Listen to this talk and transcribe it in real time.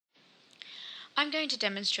I'm going to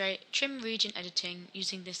demonstrate trim region editing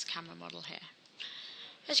using this camera model here.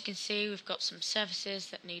 As you can see, we've got some surfaces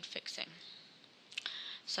that need fixing.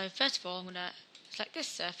 So first of all, I'm going to select this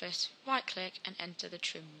surface, right click and enter the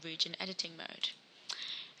trim region editing mode.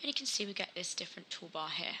 And you can see we get this different toolbar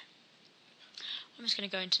here. I'm just going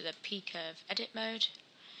to go into the P-curve edit mode.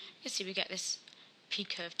 You can see we get this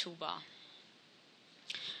P-curve toolbar.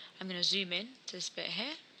 I'm going to zoom in to this bit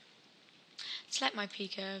here, select my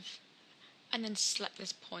P-curve, and then select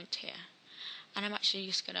this point here. And I'm actually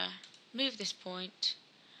just going to move this point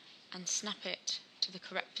and snap it to the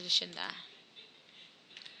correct position there.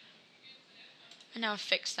 And now I've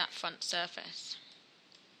fixed that front surface.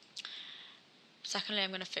 Secondly, I'm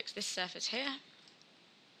going to fix this surface here.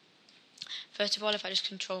 First of all, if I just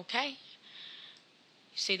Control K, you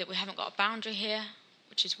see that we haven't got a boundary here,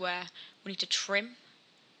 which is where we need to trim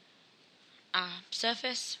our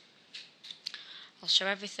surface. I'll show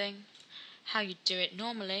everything. How you do it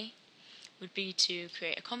normally would be to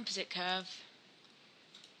create a composite curve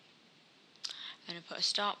and put a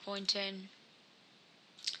start point in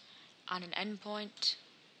and an end point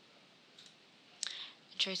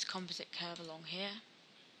and trace a composite curve along here.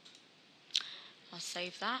 I'll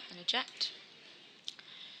save that and eject.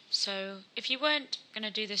 So if you weren't going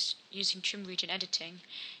to do this using trim region editing,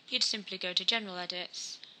 you'd simply go to General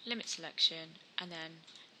Edits, Limit Selection, and then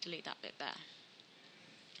delete that bit there.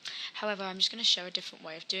 However, I'm just going to show a different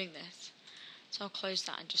way of doing this. So I'll close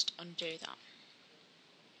that and just undo that.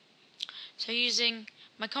 So using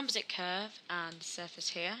my composite curve and the surface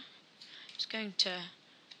here, I'm just going to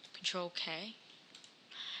Control K.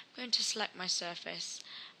 I'm going to select my surface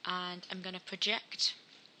and I'm going to project.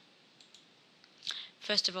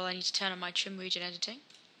 First of all, I need to turn on my trim region editing.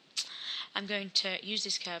 I'm going to use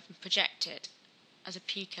this curve and project it as a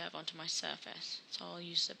P-curve onto my surface. So I'll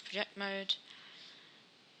use the project mode.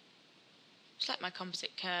 Select my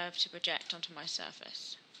composite curve to project onto my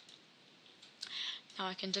surface. Now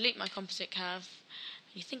I can delete my composite curve.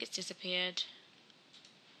 You think it's disappeared,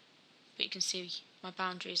 but you can see my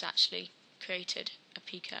boundary has actually created a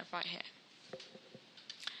P-curve right here.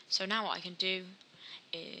 So now what I can do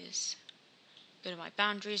is go to my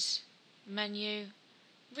boundaries menu,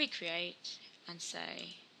 recreate, and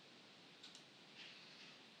say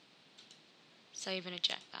save and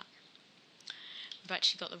eject that. We've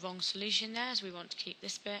actually got the wrong solution there, as we want to keep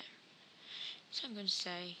this bit. So I'm going to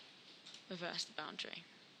say reverse the boundary.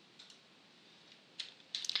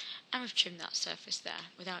 And we've trimmed that surface there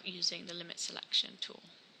without using the limit selection tool.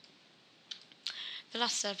 The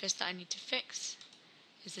last surface that I need to fix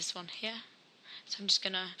is this one here. So I'm just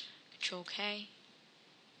going to Control K,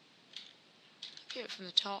 view it from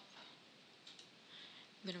the top.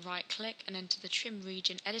 I'm going to right click and enter the trim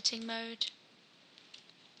region editing mode.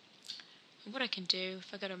 And what I can do,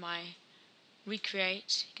 if I go to my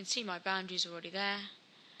recreate, you can see my boundaries are already there.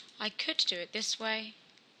 I could do it this way,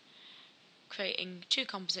 creating two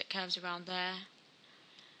composite curves around there,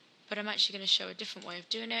 but I'm actually going to show a different way of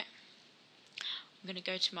doing it. I'm going to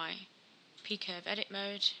go to my P-curve edit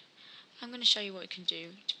mode. I'm going to show you what we can do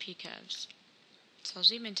to P-curves. So I'll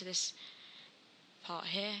zoom into this part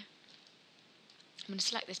here. I'm going to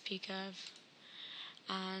select this P-curve,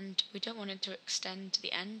 and we don't want it to extend to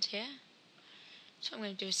the end here. So what I'm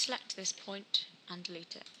going to do is select this point and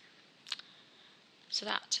delete it. So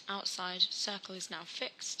that outside circle is now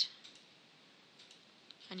fixed.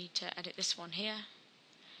 I need to edit this one here.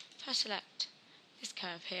 If I select this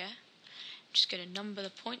curve here, I'm just going to number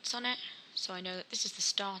the points on it so I know that this is the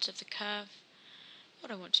start of the curve.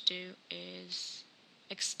 What I want to do is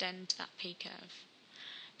extend that P-curve.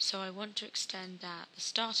 So I want to extend at the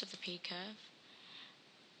start of the P-curve,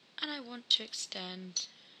 and I want to extend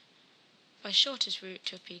by shortest route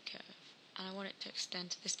to a P-curve, and I want it to extend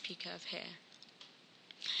to this P-curve here.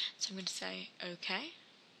 So I'm going to say OK.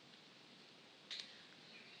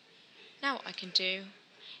 Now what I can do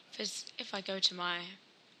is, if I go to my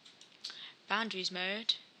boundaries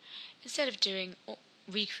mode, instead of doing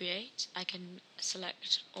recreate, I can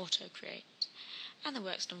select auto create, and the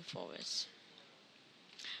work's done forwards.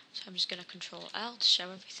 So I'm just going to Control L to show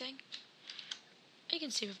everything. You can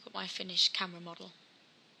see we've got my finished camera model.